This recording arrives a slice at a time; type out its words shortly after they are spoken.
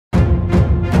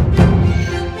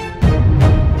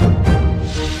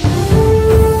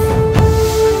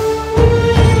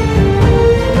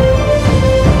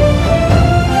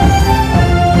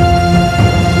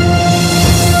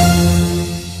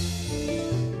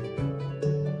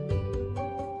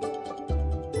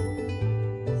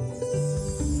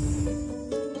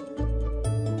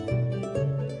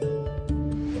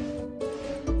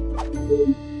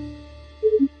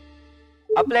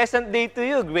pleasant day to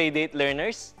you, grade 8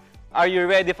 learners. Are you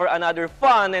ready for another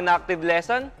fun and active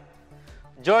lesson?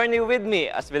 Journey with me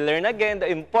as we learn again the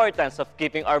importance of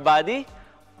keeping our body,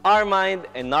 our mind,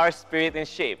 and our spirit in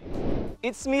shape.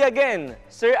 It's me again,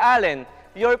 Sir Allen,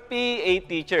 your PEA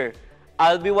teacher.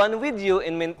 I'll be one with you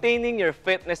in maintaining your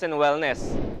fitness and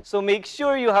wellness. So make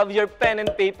sure you have your pen and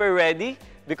paper ready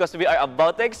because we are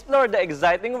about to explore the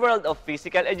exciting world of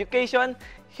physical education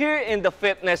here in the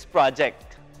Fitness Project.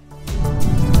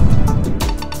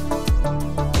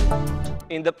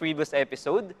 In the previous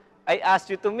episode, I asked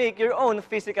you to make your own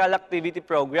physical activity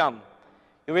program.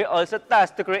 You were also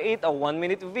tasked to create a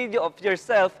 1-minute video of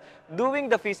yourself doing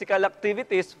the physical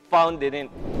activities found in it.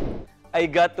 I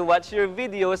got to watch your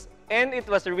videos and it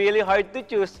was really hard to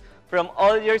choose from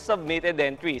all your submitted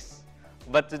entries.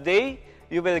 But today,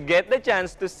 you will get the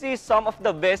chance to see some of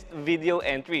the best video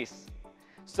entries.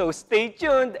 So stay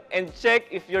tuned and check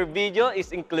if your video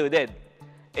is included.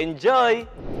 Enjoy!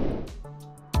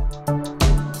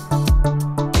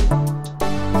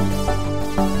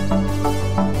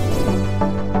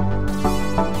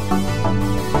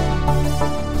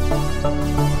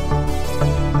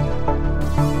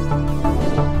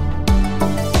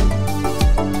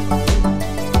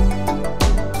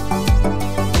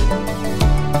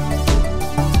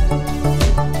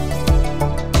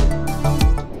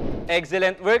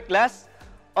 Excellent work, class.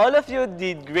 All of you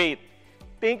did great.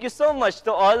 Thank you so much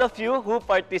to all of you who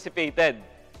participated.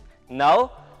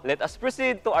 Now, let us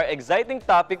proceed to our exciting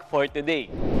topic for today.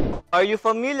 Are you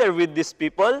familiar with these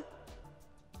people?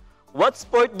 What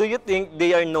sport do you think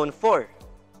they are known for?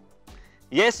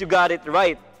 Yes, you got it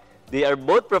right. They are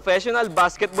both professional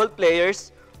basketball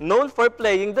players known for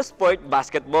playing the sport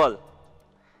basketball.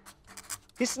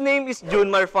 His name is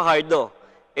Jemuel,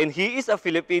 and he is a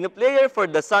Filipino player for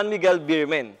the San Miguel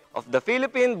Beermen of the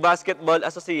Philippine Basketball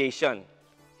Association.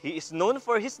 He is known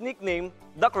for his nickname,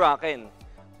 the Kraken,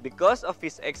 because of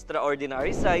his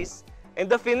extraordinary size and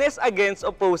the finesse against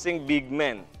opposing big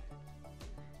men.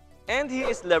 And he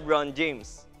is LeBron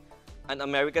James, an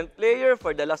American player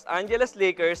for the Los Angeles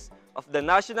Lakers of the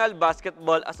National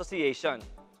Basketball Association,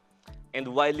 and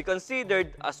widely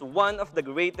considered as one of the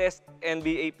greatest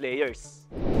NBA players.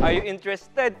 Are you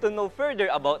interested to know further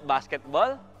about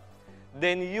basketball?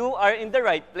 Then you are in the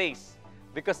right place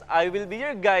because I will be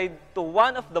your guide to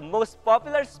one of the most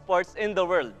popular sports in the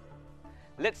world.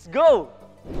 Let's go!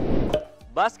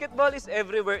 Basketball is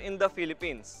everywhere in the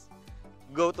Philippines.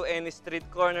 Go to any street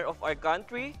corner of our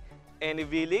country, any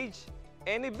village,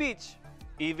 any beach,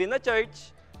 even a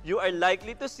church, you are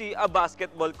likely to see a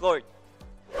basketball court.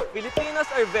 Filipinos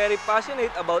are very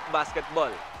passionate about basketball.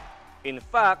 In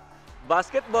fact,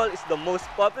 basketball is the most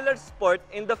popular sport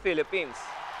in the Philippines.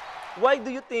 Why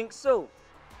do you think so?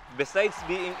 Besides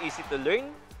being easy to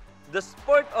learn, the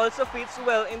sport also fits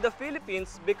well in the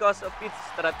Philippines because of its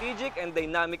strategic and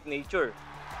dynamic nature,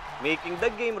 making the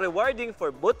game rewarding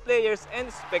for both players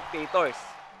and spectators.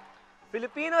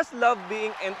 Filipinos love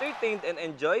being entertained and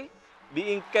enjoy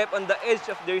being kept on the edge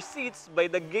of their seats by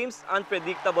the game's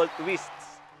unpredictable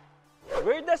twists.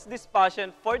 Where does this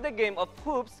passion for the game of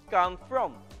hoops come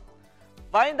from?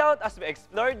 Find out as we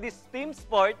explore this team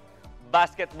sport,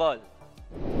 basketball.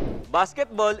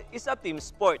 Basketball is a team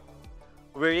sport,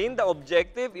 wherein the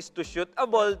objective is to shoot a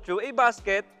ball through a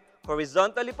basket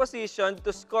horizontally positioned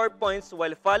to score points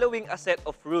while following a set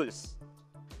of rules.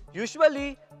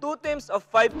 Usually, 2 teams of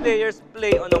 5 players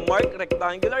play on a marked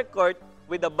rectangular court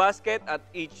with a basket at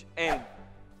each end.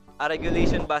 A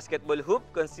regulation basketball hoop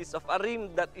consists of a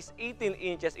rim that is 18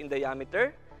 inches in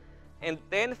diameter and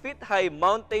 10 feet high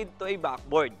mounted to a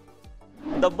backboard.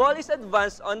 The ball is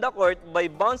advanced on the court by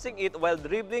bouncing it while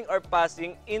dribbling or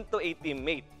passing into a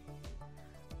teammate.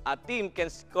 A team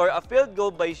can score a field goal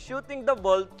by shooting the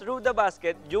ball through the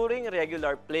basket during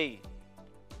regular play.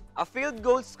 A field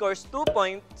goal scores 2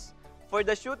 points for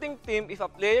the shooting team if a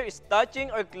player is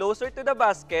touching or closer to the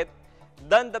basket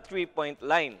than the 3-point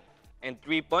line, and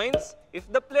 3 points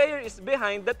if the player is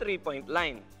behind the 3-point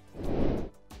line.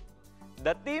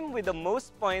 The team with the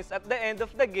most points at the end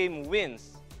of the game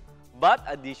wins, but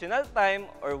additional time,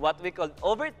 or what we call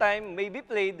overtime, may be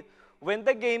played when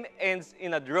the game ends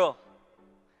in a draw.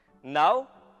 Now,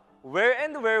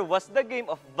 where was the game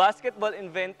of basketball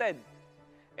invented?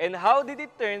 And how did it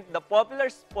turn the popular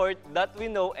sport that we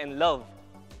know and love?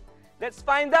 Let's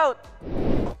find out!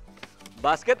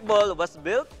 Basketball was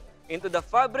built into the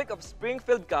fabric of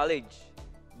Springfield College.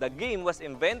 The game was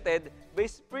invented by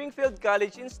Springfield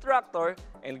College instructor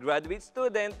and graduate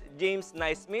student James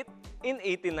Naismith in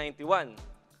 1891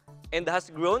 and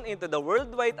has grown into the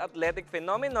worldwide athletic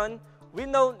phenomenon we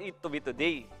know it to be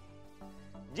today.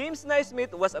 James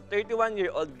Naismith was a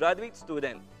 31-year-old graduate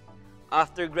student.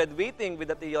 After graduating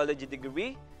with a theology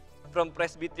degree from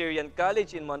Presbyterian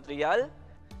College in Montreal,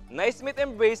 Naismith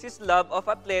embraced his love of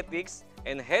athletics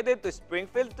and headed to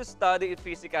Springfield to study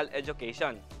physical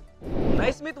education.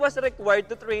 Naismith was required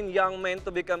to train young men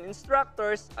to become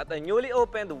instructors at a newly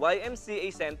opened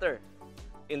YMCA center.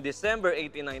 In December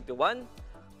 1891,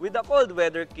 with the cold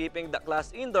weather keeping the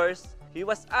class indoors, he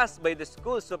was asked by the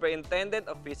school superintendent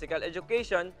of physical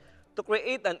education to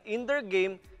create an indoor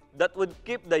game that would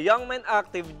keep the young men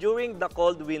active during the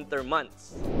cold winter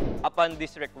months. Upon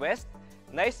this request,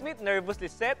 Naismith nervously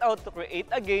set out to create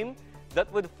a game that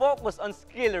would focus on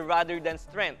skill rather than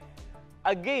strength.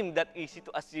 A game that easy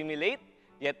to assimilate,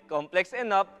 yet complex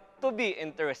enough to be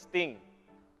interesting.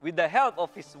 With the help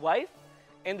of his wife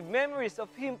and memories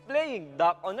of him playing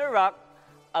Duck on a Rock,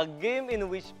 a game in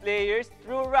which players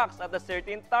threw rocks at a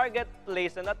certain target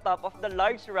placed on the top of the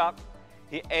large rock,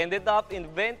 he ended up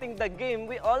inventing the game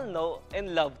we all know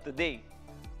and love today,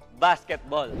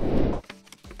 basketball.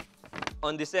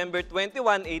 On December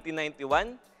 21,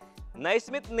 1891,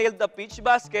 Naismith nailed a pitch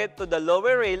basket to the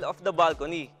lower rail of the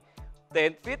balcony,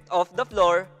 10 feet off the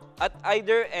floor at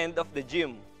either end of the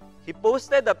gym. He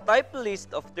posted a typed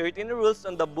list of 13 rules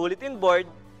on the bulletin board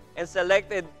and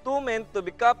selected 2 men to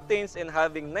be captains and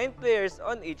having 9 players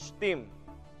on each team.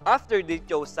 After they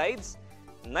chose sides,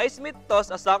 Naismith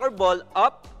tossed a soccer ball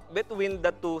up between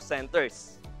the 2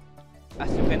 centers.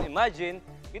 As you can imagine,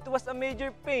 it was a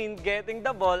major pain getting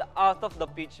the ball out of the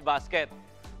pitch basket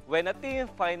when a team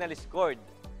finally scored.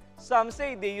 Some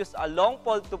say they used a long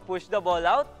pole to push the ball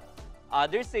out.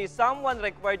 Others say someone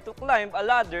required to climb a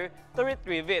ladder to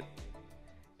retrieve it.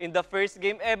 In the first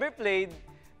game ever played,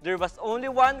 there was only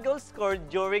 1 goal scored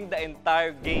during the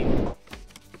entire game.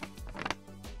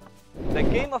 The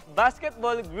game of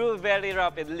basketball grew very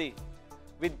rapidly,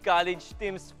 with college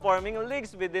teams forming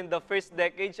leagues within the first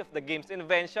decade of the game's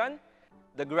invention.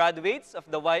 The graduates of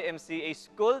the YMCA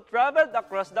school traveled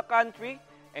across the country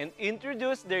and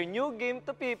introduced their new game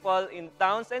to people in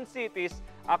towns and cities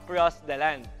across the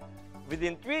land.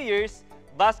 Within 3 years,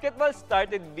 basketball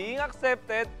started being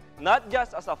accepted not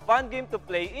just as a fun game to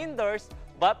play indoors,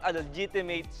 but a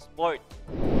legitimate sport.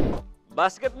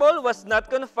 Basketball was not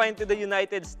confined to the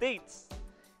United States.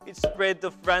 It spread to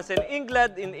France and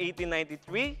England in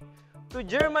 1893, to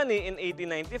Germany in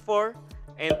 1894,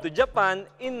 and to Japan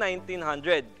in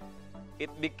 1900. It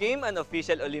became an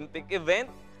official Olympic event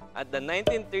at the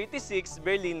 1936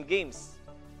 Berlin Games,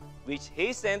 which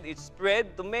hastened its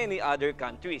spread to many other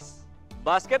countries.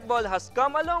 Basketball has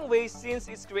come a long way since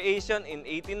its creation in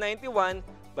 1891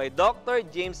 by Dr.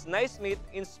 James Naismith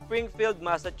in Springfield,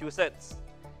 Massachusetts.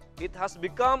 It has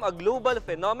become a global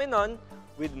phenomenon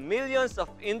with millions of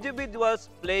individuals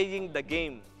playing the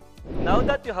game. Now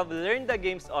that you have learned the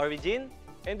game's origin,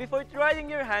 and before trying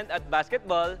your hand at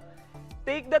basketball,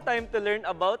 take the time to learn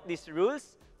about these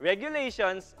rules,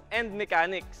 regulations, and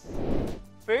mechanics.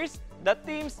 First, the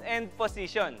teams and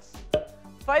positions.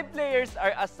 5 players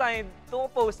are assigned to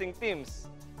opposing teams,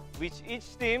 which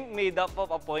each team made up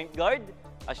of a point guard,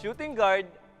 a shooting guard,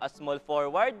 a small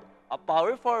forward, a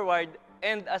power forward,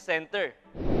 and a center.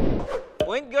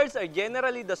 Point guards are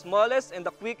generally the smallest and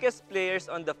the quickest players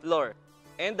on the floor,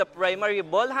 and the primary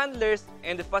ball handlers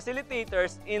and the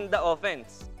facilitators in the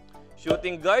offense.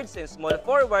 Shooting guards and small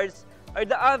forwards are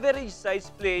the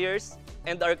average-sized players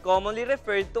and are commonly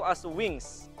referred to as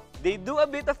wings. They do a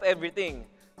bit of everything,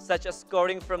 such as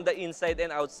scoring from the inside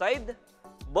and outside,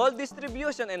 ball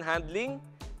distribution and handling,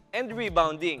 and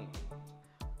rebounding.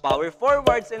 Power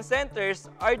forwards and centers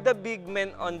are the big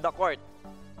men on the court,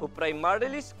 who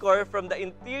primarily score from the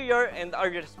interior and are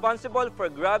responsible for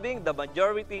grabbing the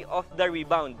majority of the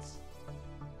rebounds.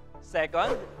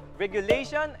 Second,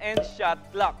 regulation and shot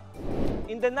clock.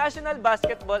 In the National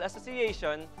Basketball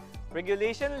Association,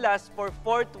 regulation lasts for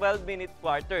 4 12-minute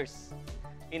quarters.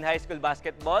 In high school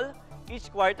basketball,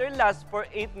 each quarter lasts for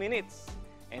 8 minutes.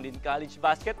 And in college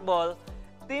basketball,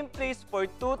 team plays for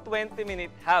 2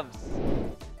 20-minute halves.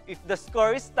 If the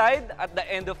score is tied at the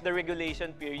end of the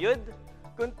regulation period,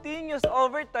 continuous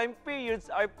overtime periods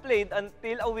are played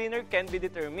until a winner can be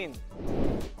determined.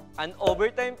 An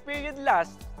overtime period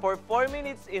lasts for 4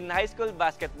 minutes in high school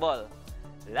basketball.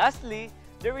 Lastly,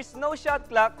 there is no shot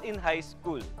clock in high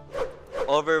school.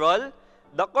 Overall,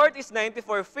 the court is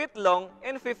 94 feet long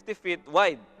and 50 feet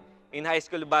wide. In high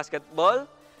school basketball,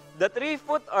 the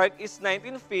 3-foot arc is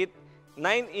 19 feet,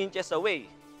 9 inches away.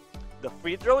 The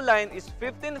free throw line is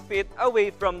 15 feet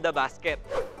away from the basket.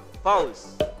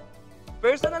 Fouls.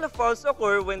 Personal fouls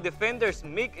occur when defenders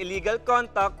make illegal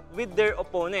contact with their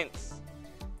opponents.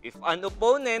 If an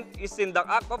opponent is in the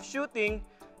act of shooting,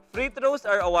 free throws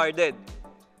are awarded.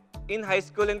 In high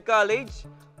school and college,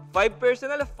 5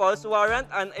 personal fouls warrant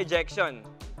an ejection,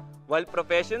 while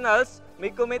professionals may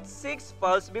commit 6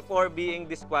 fouls before being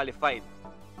disqualified.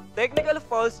 Technical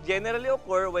fouls generally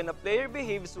occur when a player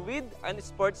behaves with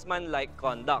unsportsmanlike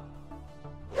conduct.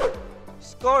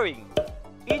 Scoring.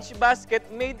 Each basket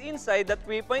made inside the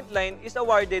 3-point line is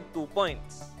awarded 2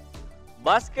 points.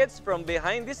 Baskets from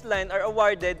behind this line are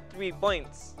awarded 3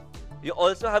 points. You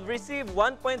also have received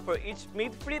 1 point for each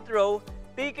made free throw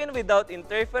taken without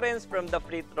interference from the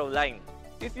free throw line.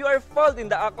 If you are fouled in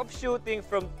the act of shooting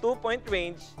from 2-point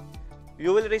range,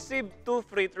 you will receive 2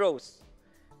 free throws.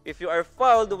 If you are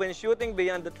fouled when shooting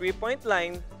beyond the 3-point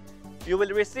line, you will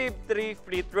receive 3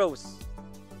 free throws.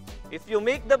 If you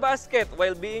make the basket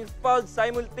while being fouled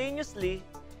simultaneously,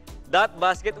 that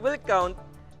basket will count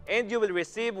and you will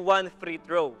receive 1 free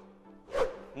throw.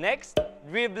 Next,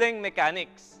 dribbling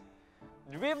mechanics.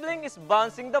 Dribbling is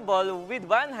bouncing the ball with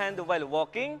one hand while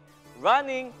walking,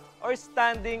 running, or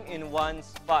standing in one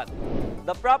spot.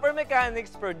 The proper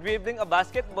mechanics for dribbling a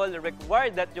basketball require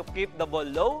that you keep the ball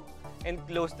low and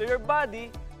close to your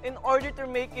body in order to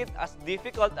make it as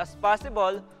difficult as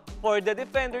possible for the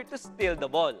defender to steal the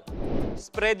ball.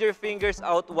 Spread your fingers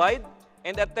out wide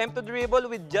and attempt to dribble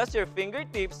with just your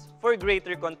fingertips for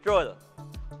greater control.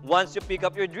 Once you pick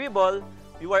up your dribble,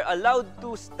 you are allowed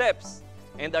 2 steps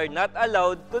and are not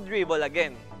allowed to dribble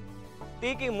again.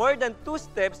 Taking more than 2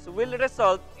 steps will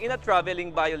result in a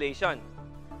traveling violation,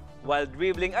 while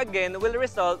dribbling again will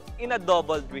result in a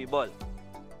double dribble.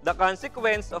 The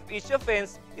consequence of each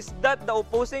offense is that the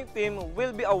opposing team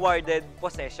will be awarded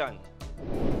possession.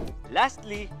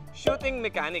 Lastly, shooting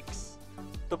mechanics.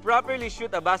 To properly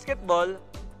shoot a basketball,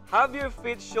 have your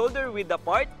feet shoulder-width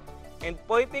apart and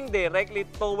pointing directly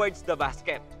towards the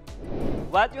basket.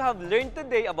 What you have learned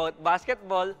today about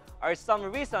basketball are some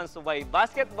reasons why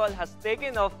basketball has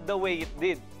taken off the way it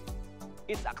did.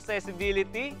 Its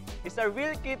accessibility is a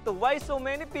real key to why so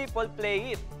many people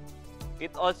play it.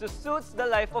 It also suits the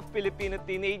life of Filipino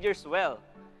teenagers well,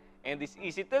 and is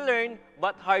easy to learn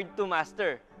but hard to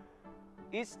master.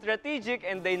 Its strategic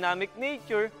and dynamic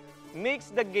nature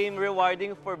makes the game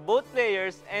rewarding for both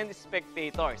players and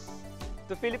spectators.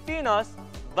 To Filipinos,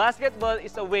 basketball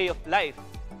is a way of life.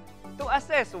 To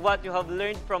assess what you have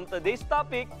learned from today's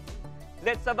topic,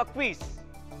 let's have a quiz.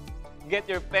 Get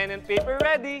your pen and paper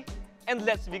ready, and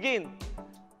let's begin.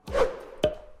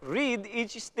 Read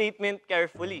each statement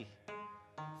carefully.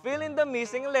 Fill in the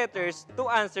missing letters to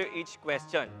answer each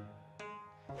question.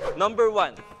 Number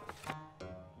 1.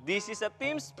 This is a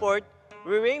team sport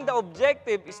wherein the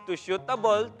objective is to shoot a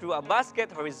ball through a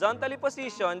basket horizontally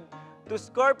positioned to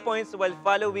score points while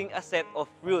following a set of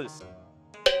rules.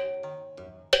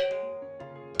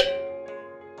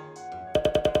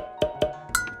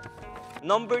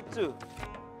 Number 2.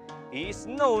 He is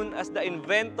known as the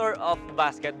inventor of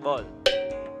basketball.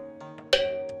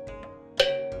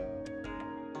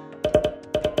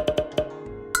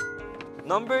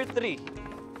 Number 3.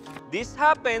 This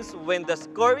happens when the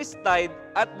score is tied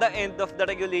at the end of the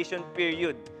regulation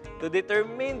period to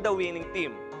determine the winning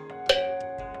team.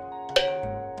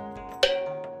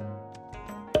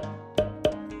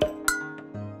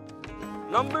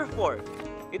 Number 4.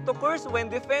 It occurs when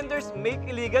defenders make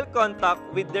illegal contact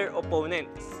with their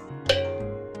opponents.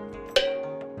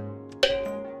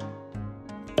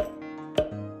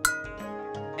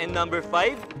 And number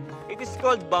 5. It is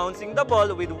called bouncing the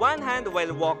ball with one hand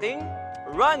while walking,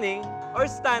 running, or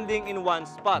standing in one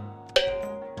spot.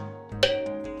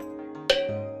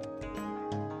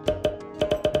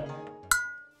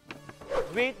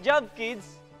 Great job,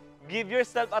 kids! Give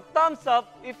yourself a thumbs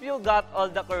up if you got all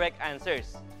the correct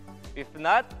answers. If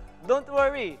not, don't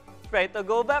worry. Try to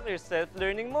go back your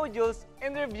self-learning modules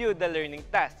and review the learning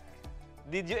task.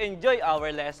 Did you enjoy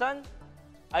our lesson?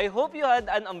 I hope you had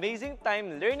an amazing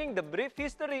time learning the brief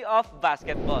history of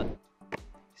basketball.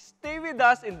 Stay with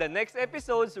us in the next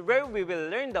episodes where we will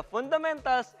learn the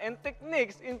fundamentals and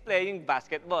techniques in playing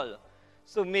basketball.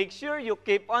 So make sure you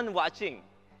keep on watching.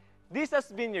 This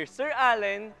has been your Sir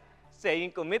Allen,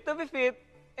 saying commit to be fit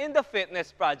in the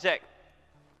Fitness Project.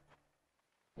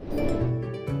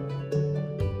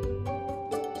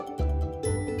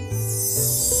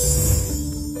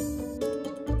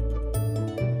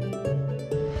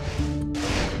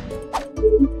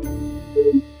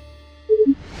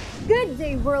 Good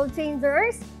day, World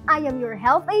Changers! I am your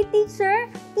Health Aid teacher,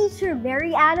 Teacher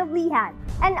Mary Ann of Lihan,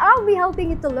 and I'll be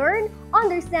helping you to learn,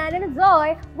 understand, and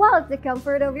enjoy while at the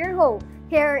comfort of your home.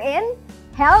 Here in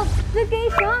Health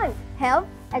Education! Health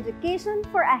Education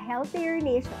for a Healthier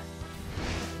Nation.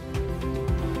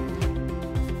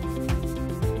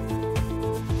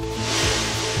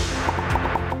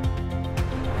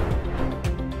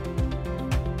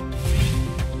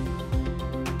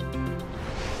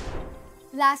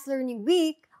 Last learning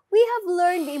week, we have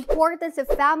learned the importance of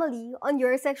family on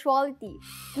your sexuality.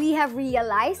 We have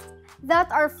realized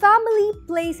that our family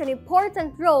plays an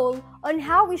important role on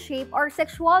how we shape our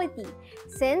sexuality,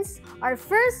 since our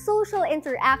first social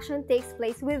interaction takes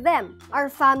place with them. Our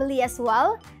family as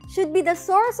well should be the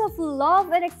source of love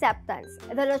and acceptance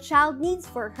that a child needs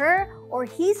for her or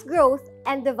his growth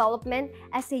and development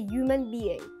as a human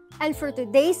being. And for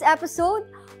today's episode,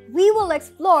 we will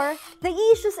explore the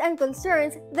issues and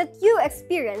concerns that you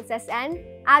experience as an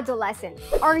adolescent.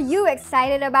 Are you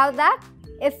excited about that?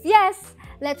 If yes,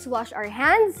 let's wash our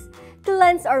hands,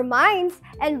 cleanse our minds,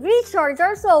 and recharge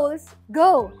our souls.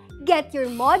 Go! Get your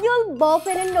module,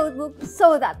 ballpen, and notebook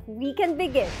so that we can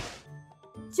begin.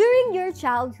 During your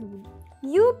childhood,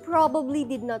 you probably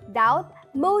did not doubt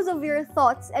most of your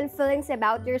thoughts and feelings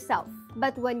about yourself.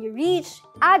 But when you reach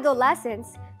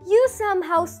adolescence, you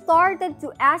somehow started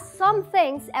to ask some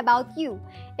things about you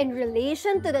in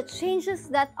relation to the changes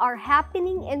that are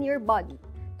happening in your body.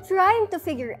 Trying to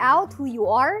figure out who you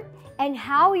are and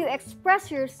how you express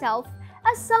yourself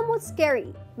is somewhat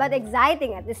scary but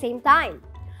exciting at the same time.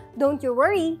 Don't you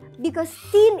worry, because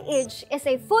teenage is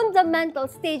a fundamental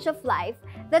stage of life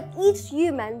that each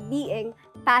human being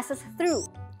passes through.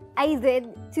 I did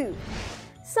too.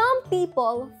 Some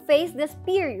people face this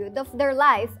period of their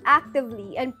life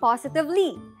actively and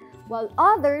positively, while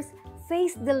others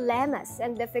face dilemmas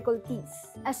and difficulties.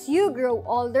 As you grow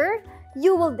older,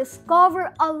 you will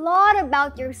discover a lot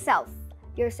about yourself,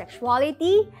 your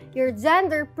sexuality, your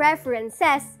gender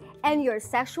preferences, and your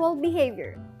sexual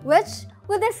behavior, which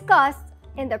we discussed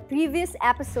in the previous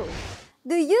episode.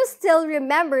 Do you still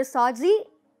remember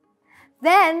Soji?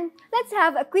 Then, let's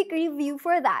have a quick review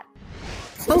for that.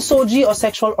 Ang SOGI o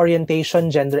Sexual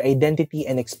Orientation, Gender Identity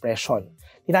and Expression.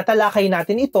 Tinatalakay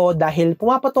natin ito dahil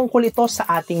pumapatungkol ito sa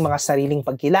ating mga sariling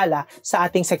pagkilala sa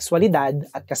ating sexualidad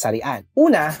at kasarian.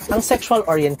 Una, ang sexual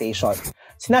orientation.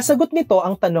 Sinasagot nito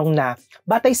ang tanong na,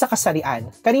 batay sa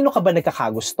kasarian, kanino ka ba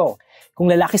nagkakagusto? Kung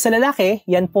lalaki sa lalaki,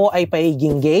 yan po ay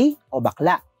pagiging gay o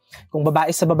bakla. Kung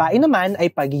babae sa babae naman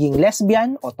ay pagiging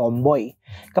lesbian o tomboy.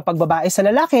 Kapag babae sa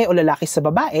lalaki o lalaki sa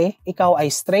babae, ikaw ay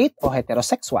straight o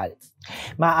heterosexual.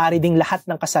 Maaari ding lahat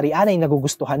ng kasarian ay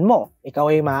nagugustuhan mo.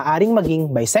 Ikaw ay maaaring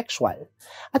maging bisexual.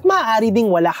 At maaari ding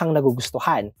wala kang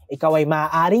nagugustuhan. Ikaw ay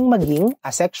maaaring maging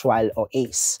asexual o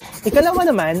ace. Ikalawa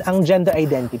naman ang gender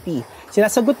identity.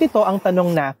 Sinasagot nito ang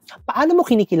tanong na, paano mo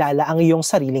kinikilala ang iyong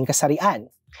sariling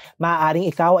kasarian?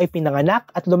 Maaaring ikaw ay pinanganak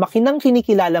at lumaki nang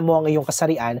kinikilala mo ang iyong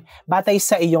kasarian batay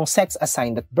sa iyong sex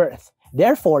assigned at birth.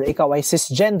 Therefore, ikaw ay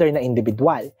cisgender na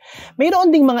individual.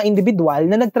 Mayroon ding mga individual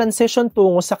na nag-transition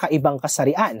tungo sa kaibang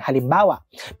kasarian. Halimbawa,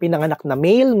 pinanganak na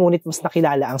male ngunit mas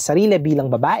nakilala ang sarili bilang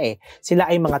babae.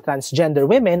 Sila ay mga transgender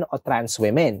women o trans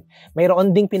women.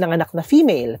 Mayroon ding pinanganak na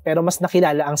female pero mas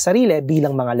nakilala ang sarili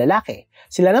bilang mga lalaki.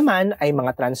 Sila naman ay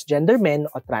mga transgender men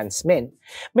o trans men.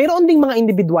 Mayroon ding mga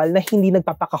individual na hindi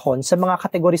nagpapakahon sa mga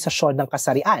kategorisasyon ng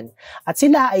kasarian at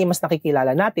sila ay mas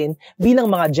nakikilala natin bilang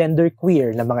mga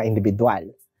genderqueer na mga individual.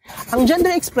 Ang gender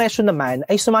expression naman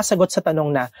ay sumasagot sa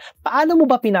tanong na paano mo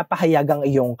ba pinapahayag ang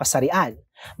iyong kasarian?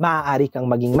 Maaari kang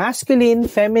maging masculine,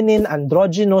 feminine,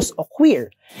 androgynous o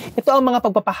queer. Ito ang mga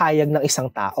pagpapahayag ng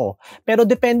isang tao. Pero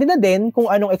depende na din kung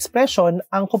anong expression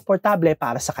ang komportable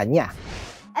para sa kanya.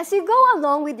 As you go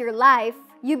along with your life,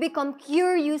 you become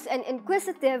curious and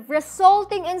inquisitive,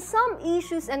 resulting in some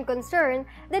issues and concerns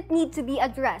that need to be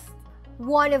addressed.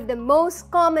 One of the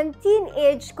most common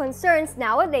teenage concerns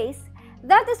nowadays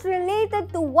that is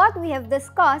related to what we have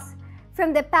discussed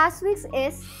from the past weeks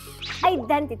is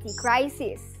identity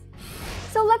crisis.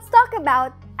 So let's talk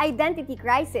about identity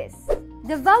crisis.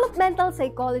 Developmental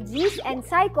psychologist and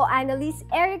psychoanalyst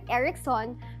Erik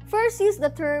Erikson first used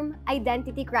the term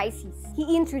identity crisis.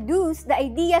 He introduced the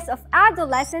ideas of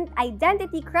adolescent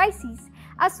identity crisis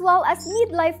as well as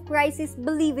midlife crisis,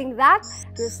 believing that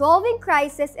resolving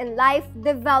crisis in life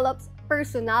develops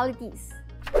personalities.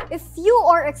 If you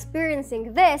are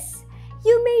experiencing this,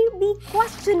 you may be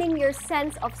questioning your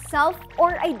sense of self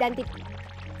or identity.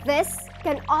 This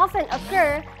can often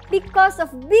occur because of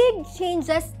big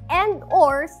changes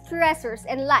and/or stressors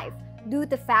in life due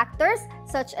to factors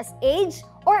such as age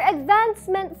or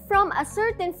advancement from a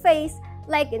certain phase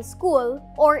like in school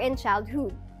or in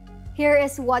childhood. Here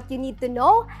is what you need to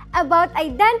know about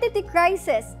identity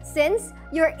crisis, since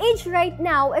your age right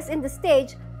now is in the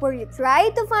stage where you try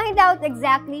to find out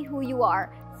exactly who you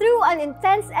are through an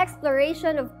intense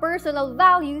exploration of personal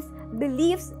values,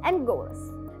 beliefs, and goals.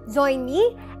 Join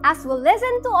me as we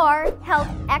listen to our health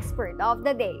expert of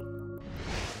the day.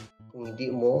 Kung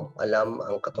hindi mo alam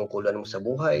ang katungkulan mo sa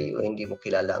buhay o hindi mo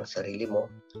kilala ang sarili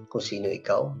mo, kung sino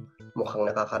ikaw,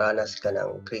 mukhang nakakaranas ka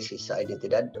ng krisis sa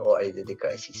identidad o identity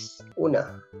crisis.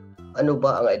 Una, ano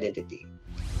ba ang identity?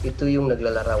 Ito yung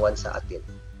naglalarawan sa atin.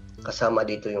 Kasama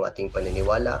dito yung ating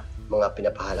paniniwala, mga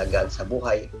pinapahalagaan sa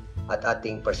buhay, at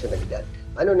ating personalidad.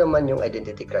 Ano naman yung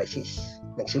identity crisis?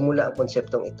 Nagsimula ang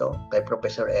konseptong ito kay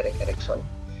Professor Erik Erikson,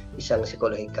 isang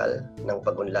psikolohikal ng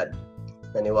pag-unlad.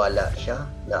 Naniwala siya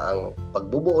na ang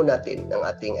pagbubuo natin ng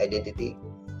ating identity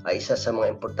ay isa sa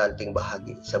mga importanteng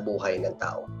bahagi sa buhay ng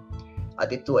tao.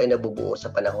 At ito ay nabubuo sa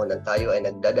panahon ng tayo ay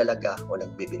nagdadalaga o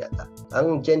nagbibinata.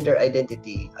 Ang gender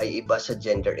identity ay iba sa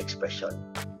gender expression.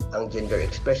 Ang gender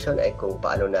expression ay kung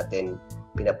paano natin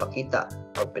pinapakita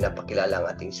o pinapakilala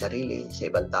ang ating sarili sa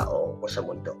ibang tao o sa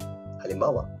mundo.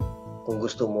 Halimbawa, kung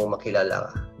gusto mo makilala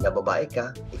na babae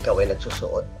ka, ikaw ay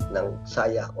nagsusuot ng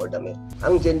saya o damit.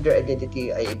 Ang gender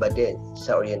identity ay iba din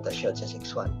sa orientasyon sa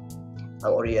sexual.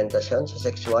 Ang orientasyon sa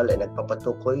sexual ay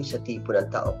nagpapatukoy sa tipo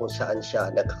ng tao kung saan siya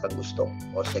nagkakagusto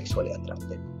o sexually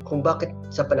attracted. Kung bakit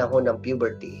sa panahon ng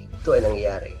puberty, ito ay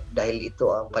nangyayari dahil ito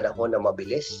ang panahon na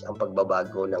mabilis ang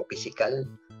pagbabago ng pisikal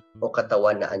o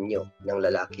katawan na anyo ng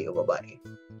lalaki o babae.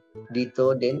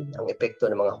 Dito din ang epekto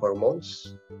ng mga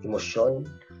hormones, emosyon,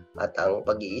 at ang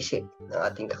pag-iisip ng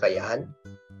ating kakayahan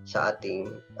sa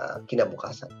ating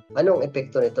kinabukasan. Anong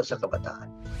epekto nito sa kabataan?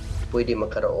 Pwede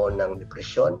magkaroon ng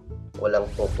depresyon, walang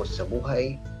focus sa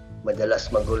buhay,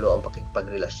 madalas magulo ang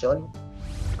pakikipagrelasyon,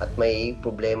 at may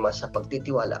problema sa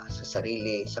pagtitiwala sa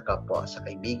sarili, sa kapwa, sa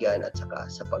kaibigan, at saka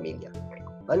sa pamilya.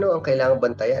 Ano ang kailangang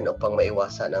bantayan upang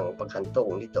maiwasan ang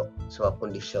paghantong nito sa mga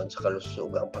kondisyon sa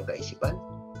kalusugang pagkaisipan?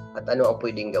 At ano ang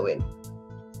pwedeng gawin?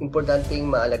 Importanteng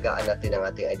maalagaan natin ang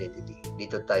ating identity.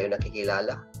 Dito tayo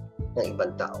nakikilala ng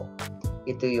ibang tao.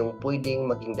 Ito yung pwedeng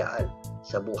maging daan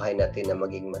sa buhay natin na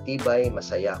maging matibay,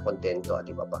 masaya, kontento at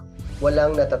iba pa.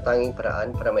 Walang natatanging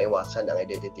paraan para maiwasan ang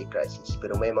identity crisis,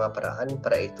 pero may mga paraan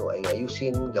para ito ay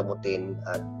ayusin, gamutin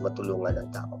at matulungan ng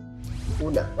tao.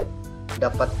 Una,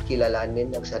 dapat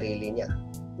kilalanin ang sarili niya.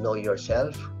 Know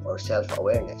yourself or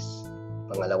self-awareness.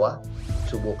 Pangalawa,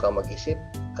 subukang mag-isip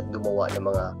at gumawa ng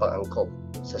mga pangangkop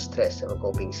sa stress o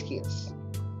coping skills.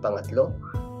 Pangatlo,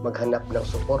 maghanap ng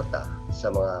suporta sa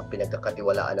mga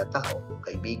pinagkakatiwalaan na tao,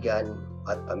 kaibigan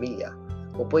at pamilya,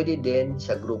 o pwede din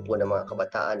sa grupo ng mga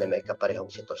kabataan na may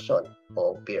kaparehong sitwasyon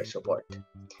o peer support.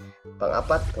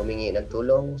 Pang-apat, humingi ng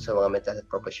tulong sa mga mental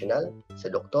health professional, sa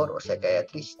doktor o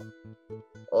psychiatrist,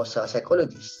 o sa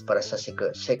psychologist para sa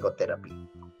psychotherapy.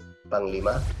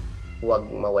 Pang-lima, huwag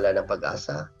mawala ng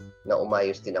pag-asa na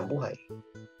umayos din ang buhay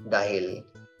dahil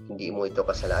hindi mo ito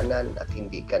kasalanan at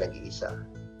hindi ka nag-iisa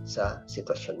sa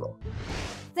sitwasyon mo.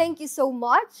 Thank you so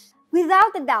much.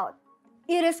 Without a doubt,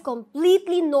 it is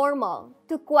completely normal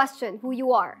to question who you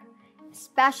are,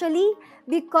 especially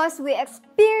because we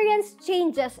experience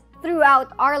changes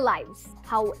throughout our lives.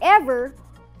 However,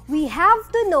 we have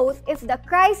to note if the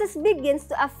crisis begins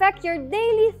to affect your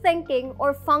daily thinking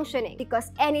or functioning,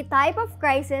 because any type of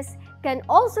crisis can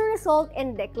also result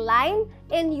in decline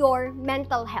in your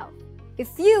mental health.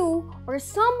 If you or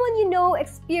someone you know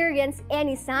experience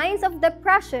any signs of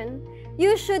depression,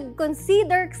 you should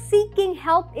consider seeking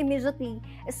help immediately,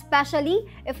 especially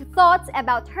if thoughts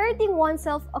about hurting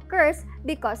oneself occurs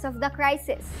because of the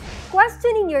crisis.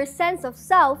 Questioning your sense of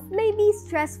self may be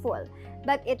stressful,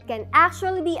 but it can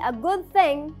actually be a good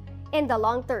thing in the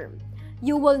long term.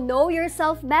 You will know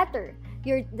yourself better,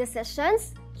 your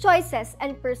decisions, choices,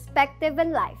 and perspective in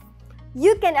life.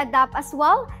 You can adapt as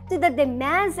well to the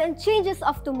demands and changes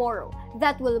of tomorrow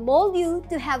that will mold you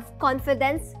to have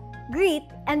confidence, grit,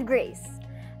 and grace.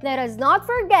 Let us not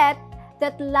forget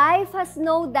that life has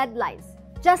no deadlines,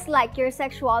 just like your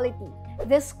sexuality.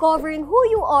 Discovering who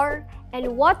you are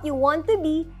and what you want to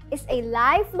be is a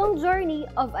lifelong journey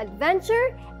of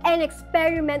adventure and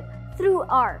experiment through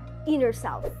our inner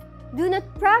self. Do not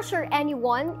pressure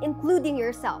anyone, including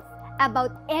yourself,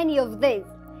 about any of this.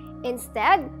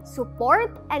 Instead,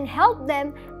 support and help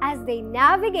them as they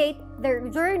navigate their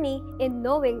journey in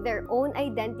knowing their own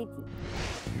identity.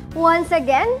 Once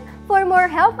again, for more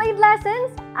Health Aid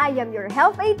lessons, I am your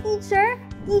Health Aid teacher,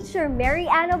 Teacher Mary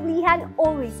Ann Oblihan,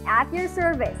 always at your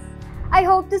service. I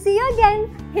hope to see you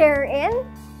again here in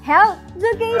Health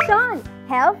Education!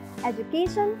 Health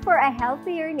Education for a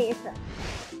Healthier Nation.